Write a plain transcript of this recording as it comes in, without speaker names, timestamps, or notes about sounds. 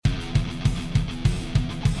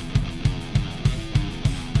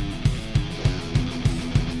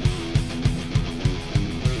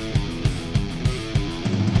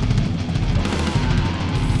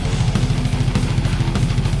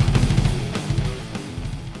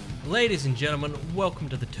Ladies and gentlemen, welcome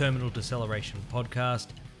to the Terminal Deceleration Podcast.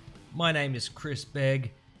 My name is Chris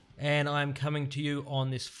Begg, and I'm coming to you on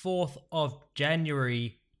this 4th of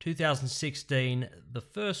January 2016, the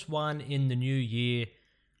first one in the new year.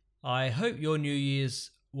 I hope your New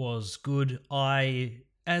Year's was good. I,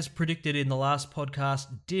 as predicted in the last podcast,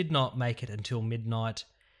 did not make it until midnight.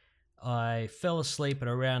 I fell asleep at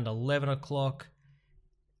around 11 o'clock,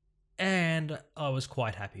 and I was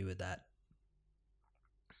quite happy with that.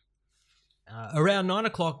 Around 9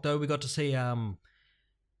 o'clock, though, we got to see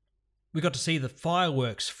the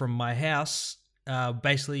fireworks from my house.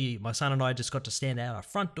 Basically, my son and I just got to stand out our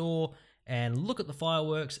front door and look at the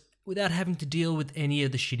fireworks without having to deal with any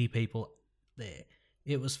of the shitty people there.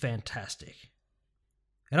 It was fantastic.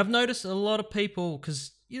 And I've noticed a lot of people,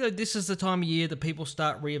 because, this is the time of year that people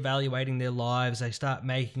start reevaluating their lives. They start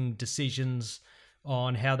making decisions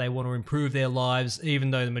on how they want to improve their lives,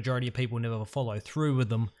 even though the majority of people never follow through with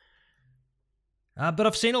them. But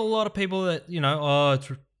I've seen a lot of people that,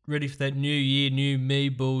 it's ready for that new year, new me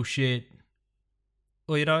bullshit.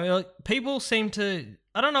 Or, people seem to,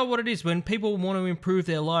 I don't know what it is, when people want to improve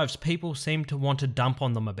their lives, people seem to want to dump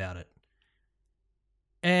on them about it.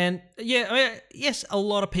 And yes, a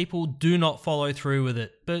lot of people do not follow through with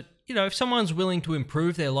it. But, if someone's willing to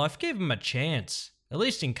improve their life, give them a chance. At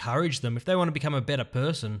least encourage them. If they want to become a better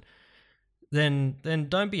person, then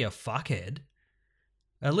don't be a fuckhead.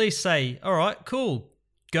 At least say, all right, cool,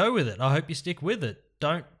 go with it. I hope you stick with it.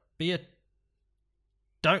 Don't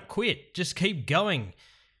quit. Just keep going.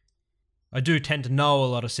 I do tend to know a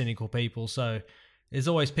lot of cynical people, so there's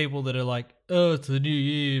always people that are like, oh, it's the new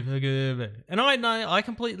year. And I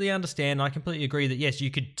completely understand. I completely agree that, yes,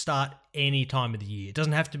 you could start any time of the year. It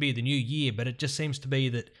doesn't have to be the new year, but it just seems to be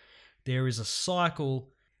that there is a cycle.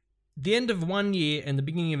 The end of one year and the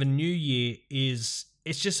beginning of a new year it's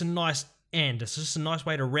just a nice end. It's just a nice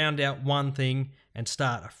way to round out one thing and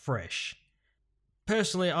start afresh.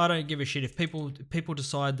 Personally, I don't give a shit if people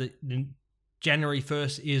decide that January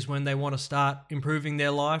 1st is when they want to start improving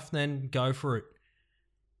their life, then go for it.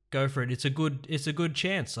 Go for it. It's a good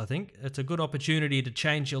chance, I think. It's a good opportunity to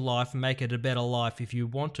change your life and make it a better life if you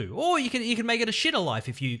want to. Or you can make it a shitter life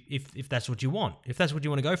if that's what you want. If that's what you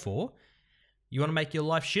want to go for. You want to make your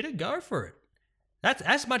life shitter? Go for it.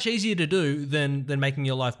 That's much easier to do than making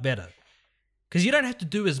your life better. Because you don't have to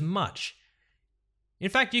do as much. In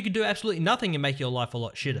fact, you could do absolutely nothing and make your life a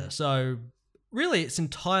lot shitter. So, really, it's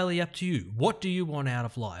entirely up to you. What do you want out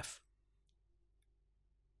of life?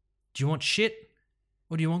 Do you want shit?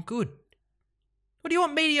 Or do you want good? Or do you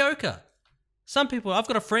want mediocre? Some people, I've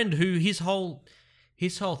got a friend who his whole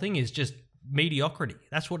thing is just mediocrity.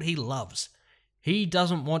 That's what he loves. He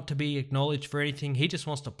doesn't want to be acknowledged for anything. He just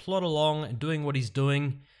wants to plod along and doing what he's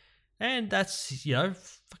doing. And that's,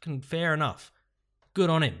 fucking fair enough. Good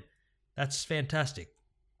on him. That's fantastic.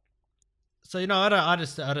 So, I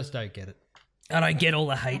just don't get it. I don't get all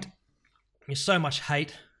the hate. There's so much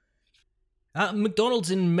hate. McDonald's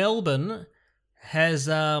in Melbourne has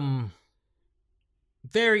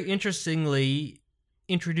very interestingly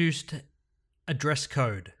introduced a dress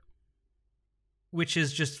code, which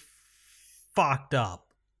is just fucked up.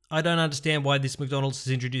 I don't understand why this McDonald's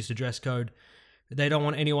has introduced a dress code. They don't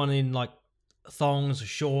want anyone in thongs or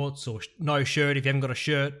shorts or no shirt. If you haven't got a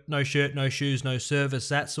shirt, no shoes, no service,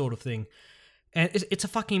 that sort of thing. And it's a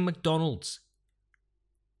fucking McDonald's.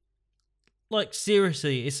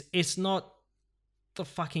 Seriously, it's not the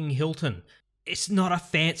fucking Hilton. It's not a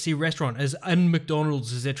fancy restaurant as un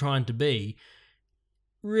McDonald's as they're trying to be.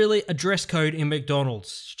 Really, a dress code in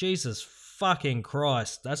McDonald's. Jesus fucking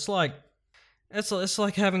Christ. It's like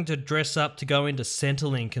having to dress up to go into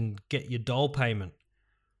Centrelink and get your doll payment.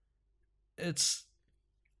 It's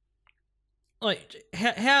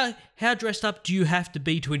how dressed up do you have to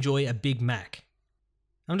be to enjoy a Big Mac?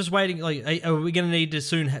 I'm just waiting. Are we going to need to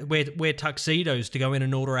soon wear tuxedos to go in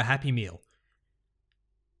and order a Happy Meal?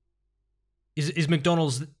 Is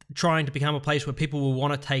McDonald's trying to become a place where people will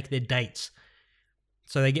want to take their dates?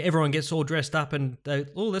 So everyone gets all dressed up and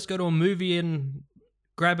let's go to a movie and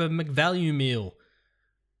grab a McValue meal.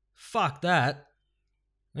 Fuck that.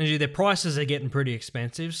 And their prices are getting pretty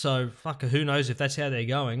expensive, so who knows if that's how they're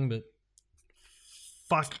going, but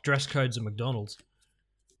fuck dress codes at McDonald's.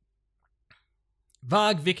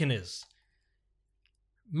 Varg Vikernes,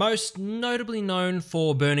 most notably known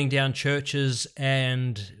for burning down churches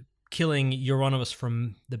and killing Euronymous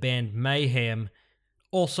from the band Mayhem,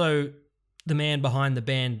 also the man behind the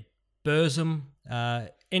band Burzum.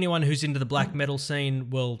 Anyone who's into the black metal scene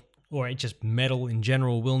or just metal in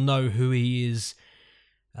general, will know who he is.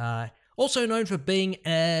 Also known for being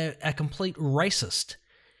a complete racist.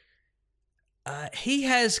 He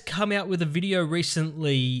has come out with a video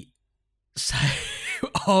recently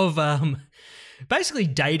of basically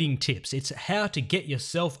dating tips. It's how to get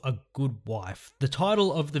yourself a good wife. The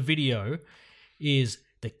title of the video is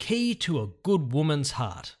The Key to a Good Woman's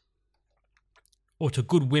Heart. Or to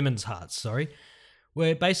good women's hearts, sorry.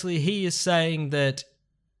 Where basically he is saying that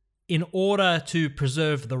in order to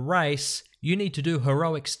preserve the race, you need to do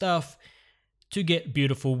heroic stuff to get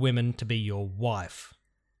beautiful women to be your wife.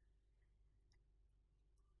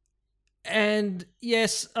 And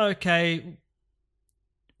yes, okay,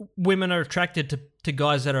 women are attracted to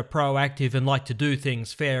guys that are proactive and like to do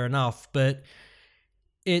things, fair enough, but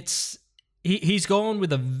he's gone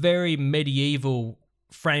with a very medieval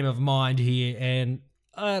frame of mind here, and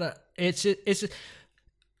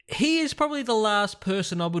he is probably the last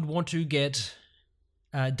person I would want to get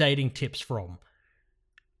dating tips from.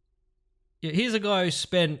 Yeah, here's a guy who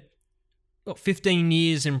spent 15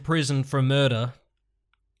 years in prison for murder,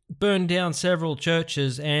 burned down several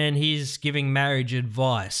churches, and he's giving marriage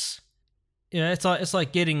advice. You know, it's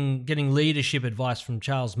like getting leadership advice from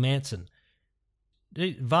Charles Manson.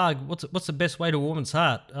 Varg, what's the best way to a woman's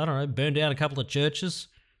heart? I don't know, burn down a couple of churches,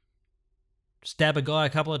 stab a guy a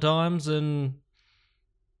couple of times, and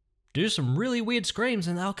do some really weird screams,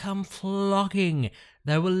 and they'll come flocking.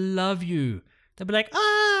 They will love you. They'll be like,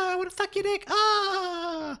 I want to fuck your dick.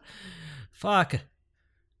 Fuck.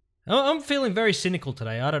 I'm feeling very cynical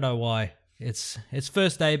today. I don't know why. It's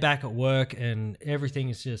first day back at work, and everything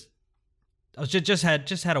is just. I just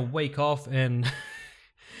had a week off, and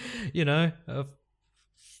you know,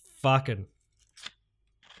 fucking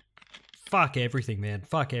fuck everything, man.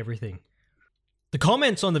 Fuck everything. The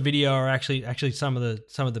comments on the video are actually some of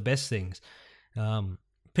the best things.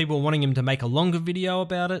 People wanting him to make a longer video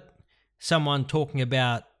about it. Someone talking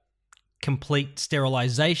about complete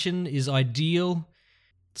sterilization is ideal.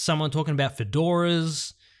 Someone talking about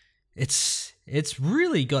fedoras. It's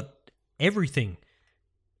really got everything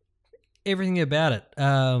about it.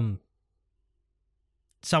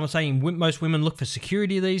 Someone saying most women look for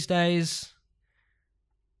security these days.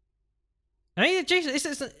 I mean, Jesus,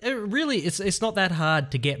 it's not that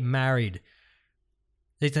hard to get married.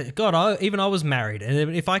 God, even I was married,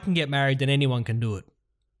 and if I can get married, then anyone can do it.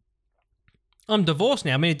 I'm divorced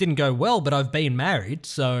now. I mean, it didn't go well, but I've been married,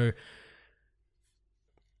 so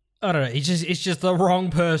I don't know. It's just the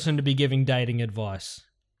wrong person to be giving dating advice.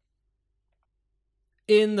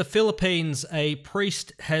 In the Philippines, a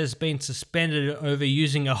priest has been suspended over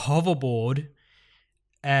using a hoverboard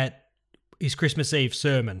at his Christmas Eve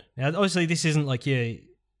sermon. Now, obviously, this isn't like your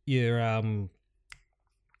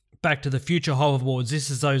Back to the Future hoverboards. This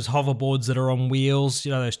is those hoverboards that are on wheels,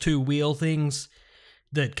 you know, those 2-wheel things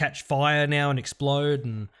that catch fire now and explode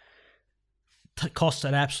and cost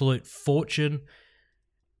an absolute fortune.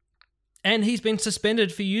 And he's been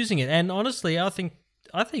suspended for using it. And honestly, I think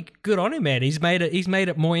good on him, man. He's made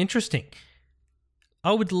it more interesting.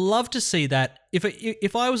 I would love to see that.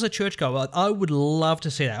 If I was a churchgoer, I would love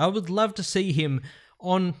to see that. I would love to see him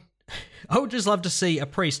on. I would just love to see a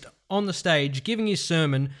priest on the stage giving his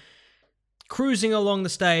sermon, cruising along the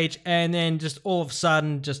stage, and then just all of a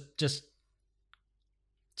sudden just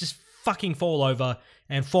fucking fall over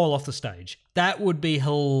and fall off the stage. That would be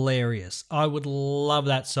hilarious. I would love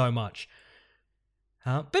that so much.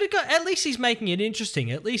 But at least he's making it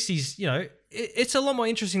interesting. At least he's, you know, it's a lot more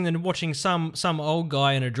interesting than watching some old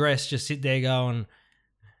guy in a dress just sit there going,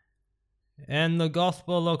 and the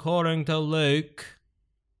gospel according to Luke,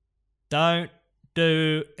 don't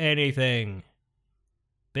do anything.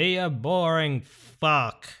 Be a boring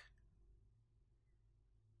fuck.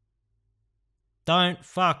 Don't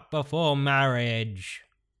fuck before marriage.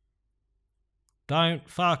 Don't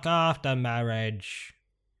fuck after marriage.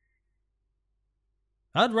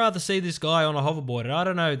 I'd rather see this guy on a hoverboard, and I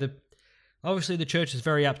don't know, obviously the church is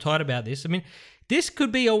very uptight about this. I mean, this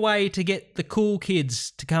could be a way to get the cool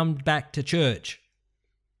kids to come back to church.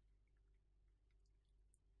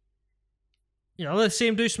 You know, let's see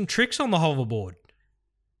him do some tricks on the hoverboard.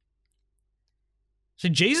 So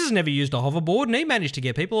Jesus never used a hoverboard, and he managed to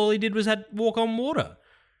get people. All he did was walk on water.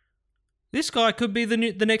 This guy could be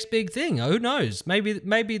the next big thing. Who knows? Maybe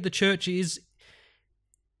the church is.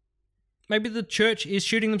 Maybe the church is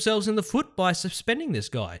shooting themselves in the foot by suspending this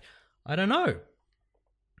guy. I don't know.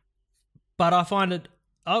 But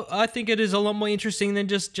I think it is a lot more interesting than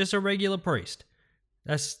just a regular priest.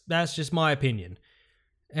 That's just my opinion.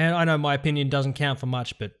 And I know my opinion doesn't count for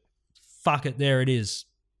much, but fuck it, there it is.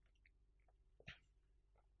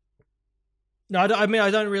 No, I mean, I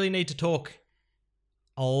don't really need to talk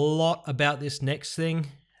a lot about this next thing.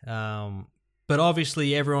 But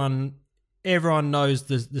obviously everyone everyone knows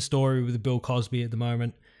the story with Bill Cosby at the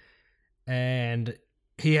moment. And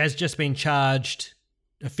he has just been charged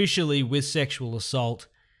officially with sexual assault.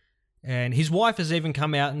 And his wife has even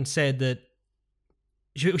come out and said that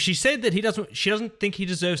she said that she doesn't think he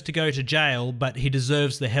deserves to go to jail, but he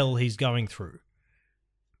deserves the hell he's going through.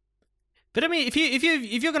 But I mean, if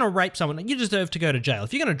you're going to rape someone, you deserve to go to jail.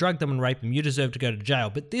 If you're going to drug them and rape them, you deserve to go to jail.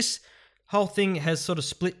 But this whole thing has sort of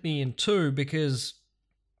split me in two, because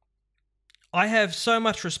I have so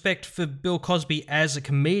much respect for Bill Cosby as a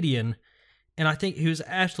comedian, and I think he was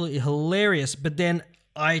absolutely hilarious. But then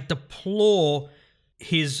I deplore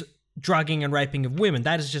his drugging and raping of women.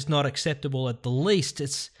 That is just not acceptable at the least.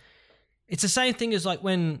 It's the same thing as like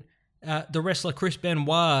when the wrestler Chris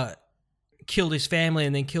Benoit killed his family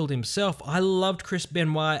and then killed himself. I loved Chris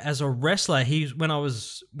Benoit as a wrestler. When I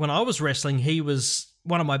was wrestling, he was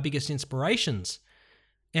one of my biggest inspirations,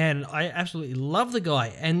 and I absolutely love the guy.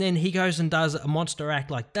 And then he goes and does a monster act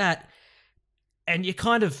like that, and you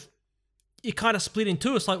kind of split in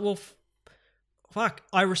two. It's like, well, fuck,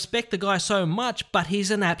 I respect the guy so much, but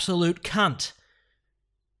he's an absolute cunt.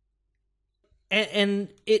 And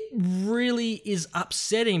it really is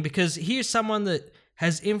upsetting, because here's someone that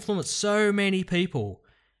has influenced so many people.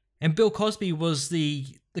 And Bill Cosby was the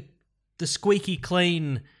squeaky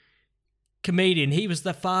clean comedian. He was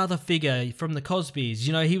the father figure from the Cosbys.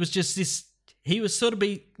 You know, he was just this, he was sort of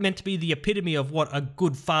meant to be the epitome of what a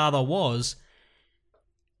good father was.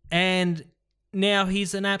 And now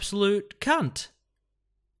he's an absolute cunt.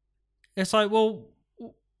 It's like, well,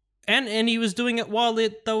 and he was doing it while they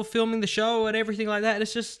were filming the show and everything like that.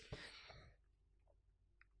 It's just,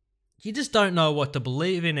 you just don't know what to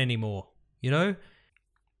believe in anymore, you know?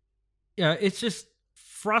 Yeah, it's just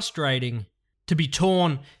frustrating to be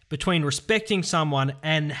torn between respecting someone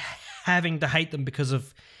and having to hate them because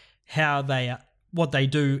of what they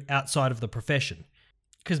do outside of the profession.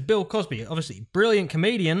 Because Bill Cosby, obviously, brilliant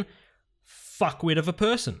comedian, fuckwit of a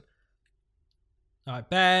person. All right,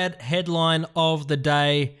 bad headline of the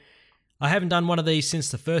day. I haven't done one of these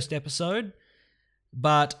since the first episode,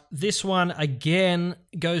 but this one again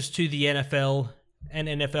goes to the NFL and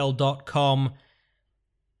NFL.com,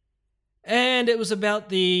 and it was about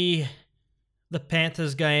the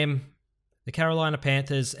Panthers game, the Carolina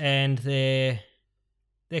Panthers, and their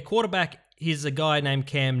quarterback is a guy named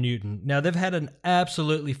Cam Newton. Now, they've had an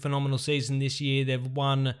absolutely phenomenal season this year. They've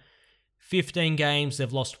won 15 games,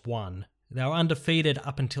 they've lost 1. They were undefeated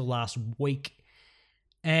up until last week.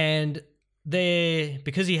 And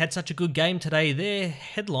because he had such a good game today, their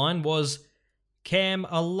headline was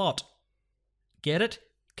Cam-a-lot. Get it?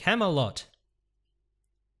 Cam-a-lot.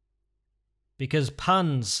 Because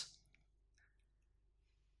puns.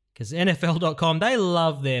 Because NFL.com, they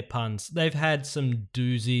love their puns. They've had some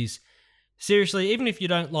doozies. Seriously, even if you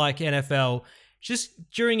don't like NFL, just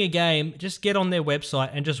during a game, just get on their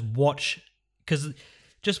website and just watch. Because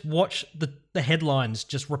just watch the headlines,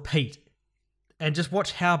 just repeat. And just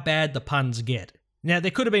watch how bad the puns get. Now, there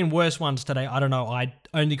could have been worse ones today. I don't know. I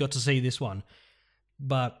only got to see this one.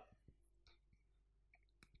 But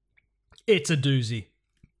it's a doozy.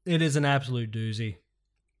 It is an absolute doozy.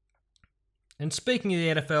 And speaking of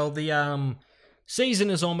the NFL, the season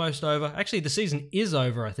is almost over. Actually, the season is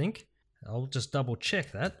over, I think. I'll just double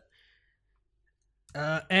check that.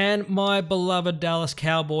 And my beloved Dallas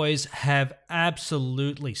Cowboys have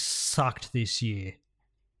absolutely sucked this year.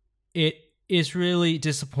 It is really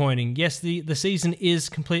disappointing. Yes, the season is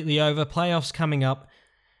completely over. Playoffs coming up.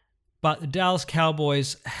 But the Dallas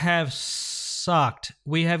Cowboys have sucked.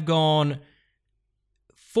 We have gone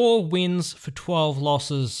 4 wins for 12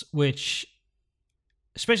 losses, which,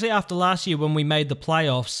 especially after last year when we made the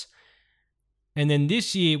playoffs, and then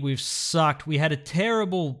this year we've sucked. We had a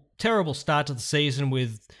terrible start to the season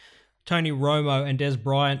with Tony Romo and Des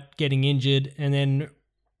Bryant getting injured, and then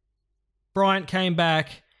Bryant came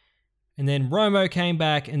back, and then Romo came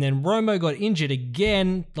back, and then Romo got injured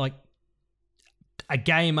again, like a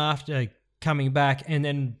game after coming back, and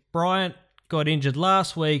then Bryant got injured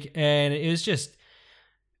last week, and it was just,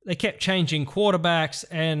 they kept changing quarterbacks,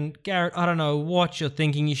 and Garrett, I don't know what you're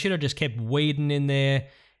thinking. You should have just kept Whedon in there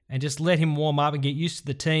and just let him warm up and get used to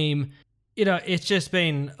the team. You know, it's just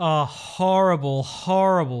been a horrible,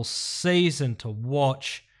 horrible season to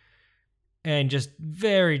watch and just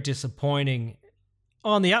very disappointing.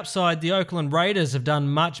 On the upside, the Oakland Raiders have done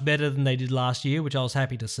much better than they did last year, which I was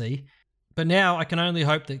happy to see. But now I can only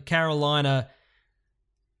hope that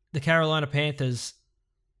the Carolina Panthers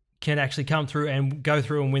can actually come through and go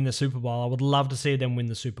through and win the Super Bowl. I would love to see them win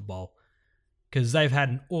the Super Bowl because they've had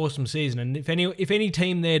an awesome season. And if any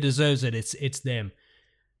team there deserves it, it's them.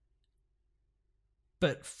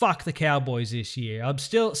 But fuck the Cowboys this year. I'm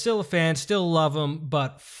still a fan, still love them,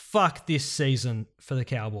 but fuck this season for the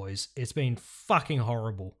Cowboys. It's been fucking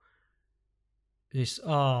horrible. It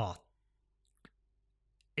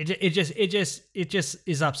just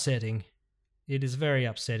is upsetting. It is very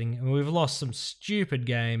upsetting. And we've lost some stupid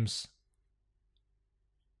games.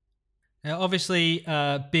 Now, obviously,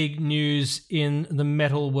 big news in the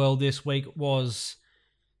metal world this week was,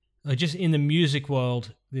 just in the music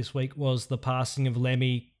world this week, was the passing of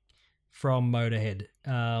Lemmy from Motorhead.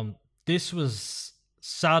 This was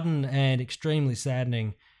sudden and extremely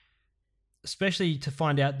saddening, especially to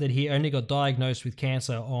find out that he only got diagnosed with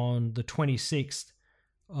cancer on the 26th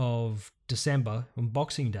of December, on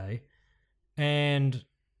Boxing Day, and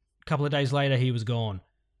a couple of days later he was gone.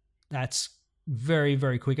 That's very,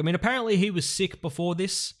 very quick. I mean, apparently he was sick before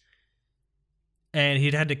this, and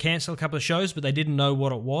he'd had to cancel a couple of shows, but they didn't know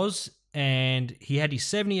what it was, and he had his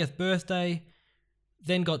 70th birthday,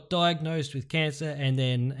 then got diagnosed with cancer, and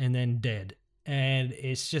then dead. And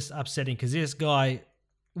it's just upsetting because this guy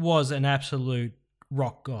was an absolute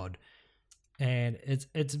rock god, and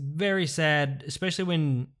it's very sad, especially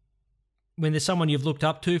when there's someone you've looked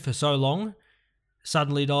up to for so long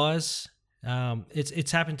suddenly dies.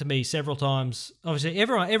 It's happened to me several times. Obviously,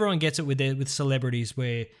 everyone gets it with celebrities,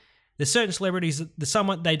 where there's certain celebrities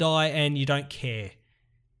that they die and you don't care.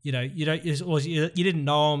 You didn't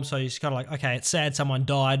know them, so you're just kind of like, okay, it's sad someone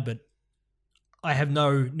died, but I have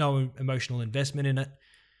no emotional investment in it.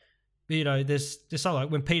 But, there's something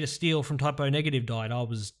like when Peter Steele from Type O Negative died, I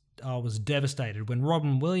was devastated. When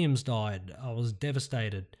Robin Williams died, I was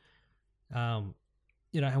devastated. And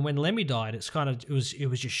when Lemmy died, it was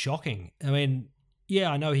just shocking. I mean, yeah,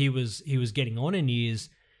 I know he was getting on in years,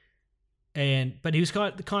 but he was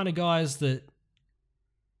the kind of guys that,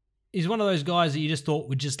 he's one of those guys that you just thought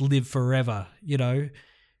would just live forever, kind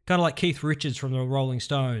of like Keith Richards from the Rolling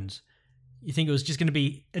Stones. You think it was just going to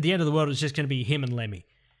be, at the end of the world, it's just going to be him and Lemmy.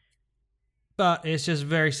 But it's just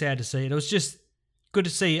very sad to see. It was just good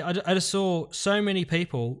to see. I just saw so many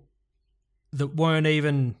people that weren't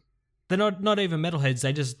even, they're not even metalheads.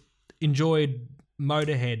 They just enjoyed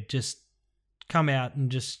Motorhead just come out and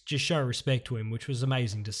just show respect to him, which was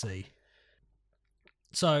amazing to see.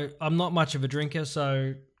 So I'm not much of a drinker,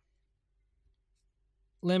 so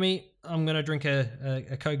Lemmy, I'm going to drink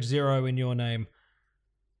a Coke Zero in your name.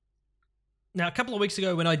 Now, a couple of weeks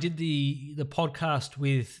ago when I did the podcast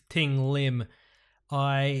with Ting Lim,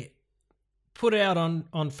 I put out on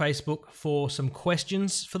Facebook for some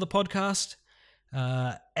questions for the podcast,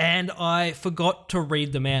 and I forgot to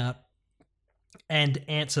read them out and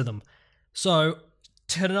answer them. So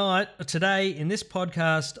today in this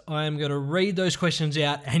podcast, I am going to read those questions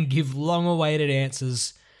out and give long-awaited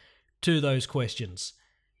answers to those questions.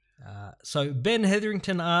 So Ben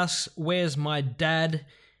Hetherington asks, "Where's my dad?"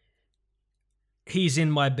 He's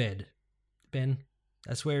in my bed. Ben,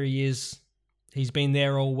 that's where he is. He's been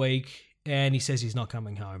there all week, and he says he's not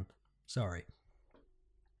coming home. Sorry.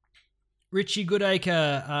 Richie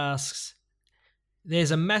Goodacre asks,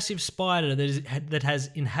 "There's a massive spider that has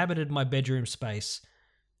inhabited my bedroom space.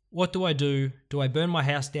 What do I do? Do I burn my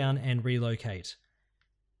house down and relocate?"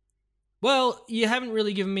 Well, you haven't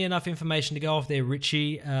really given me enough information to go off there,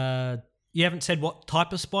 Richie. You haven't said what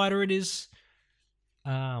type of spider it is.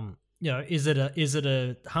 Is it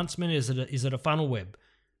a huntsman? Is it a funnel web?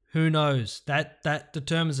 Who knows? That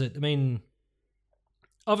determines it. I mean,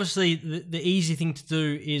 obviously the easy thing to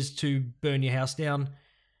do is to burn your house down,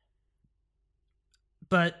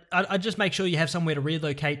 but I just make sure you have somewhere to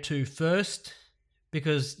relocate to first,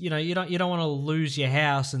 because you don't want to lose your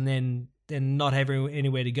house and then not have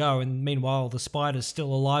anywhere to go, and meanwhile the spider's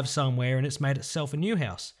still alive somewhere and it's made itself a new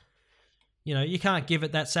house. You can't give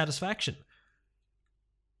it that satisfaction.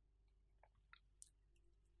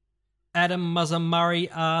 Adam Muzza-Murray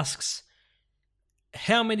asks,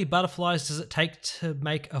 "How many butterflies does it take to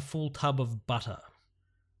make a full tub of butter?"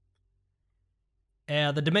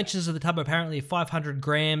 The dimensions of the tub are apparently 500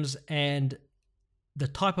 grams, and the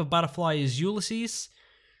type of butterfly is Ulysses.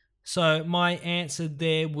 So my answer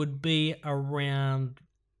there would be around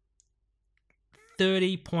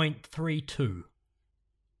 30.32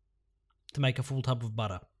 to make a full tub of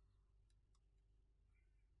butter.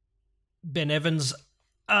 Ben Evans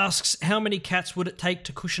asks, "How many cats would it take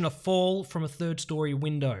to cushion a fall from a third-story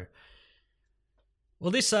window?"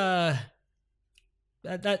 Well, this that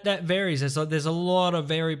varies. There's a lot of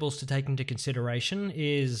variables to take into consideration.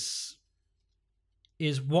 Is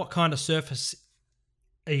what kind of surface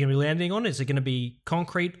are you going to be landing on? Is it going to be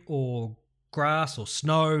concrete or grass or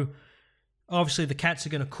snow? Obviously, the cats are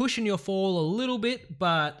going to cushion your fall a little bit,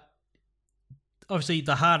 but obviously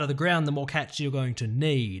the harder the ground, the more cats you're going to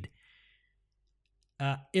need.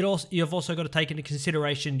 You've also got to take into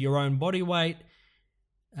consideration your own body weight,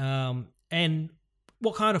 and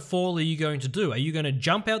what kind of fall are you going to do? Are you going to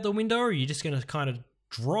jump out the window, or are you just going to kind of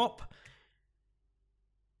drop?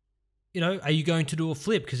 Are you going to do a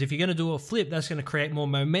flip? Because if you're going to do a flip, that's going to create more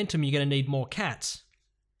momentum. You're going to need more cats.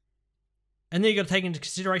 And then you've got to take into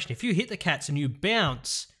consideration, if you hit the cats and you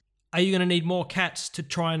bounce, are you going to need more cats to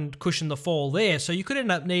try and cushion the fall there? So you could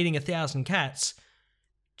end up needing 1,000 cats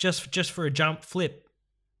just for a jump flip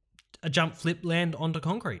land onto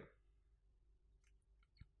concrete.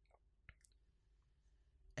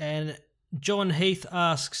 And John Heath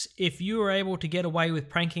asks, if you were able to get away with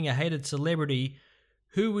pranking a hated celebrity,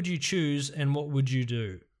 who would you choose and what would you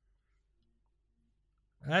do?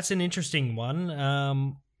 That's an interesting one.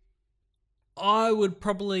 I would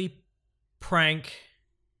probably prank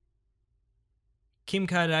Kim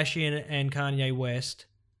Kardashian and Kanye West.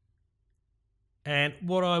 And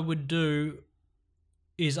what I would do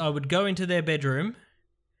is I would go into their bedroom,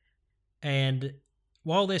 and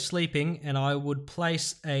while they're sleeping, and I would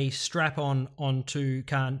place a strap onto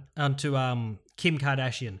Kim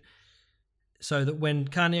Kardashian, so that when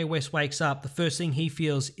Kanye West wakes up, the first thing he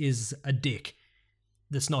feels is a dick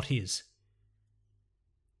that's not his.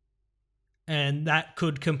 And that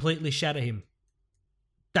could completely shatter him.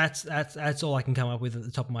 That's all I can come up with at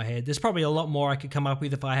the top of my head. There's probably a lot more I could come up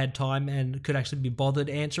with if I had time and could actually be bothered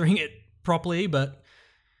answering it properly, but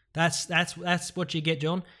that's what you get,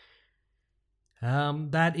 John.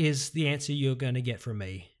 That is the answer you're going to get from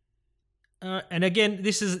me. And again,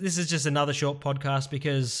 this is just another short podcast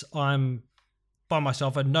because I'm by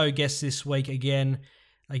myself. I had no guests this week again.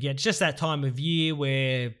 It's just that time of year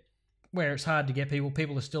where it's hard to get people.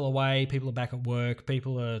 People are still away. People are back at work.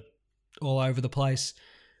 People are all over the place.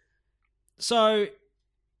 So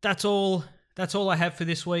that's all I have for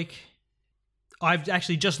this week. I've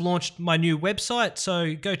actually just launched my new website,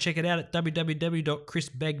 so go check it out at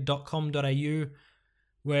www.chrisbegg.com.au,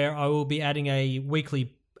 where I will be adding a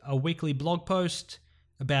weekly blog post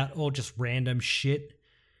about all just random shit.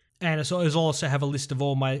 And it'll also have a list of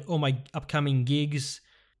all my upcoming gigs.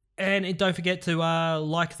 And don't forget to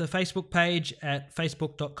like the Facebook page at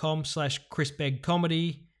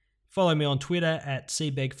facebook.com/chrisbeggcomedy. Follow me on Twitter at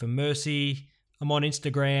cbeggformercy. I'm on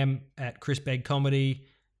Instagram at chrisbeggcomedy.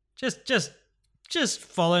 Just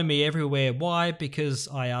follow me everywhere. Why? Because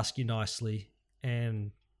I ask you nicely.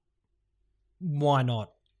 And why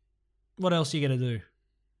not? What else are you going to do?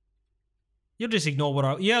 You'll just ignore what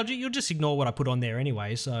I put on there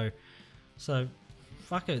anyway. So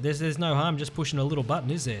fuck it. There's no harm just pushing a little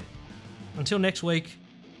button, is there? Until next week,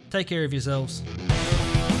 take care of yourselves.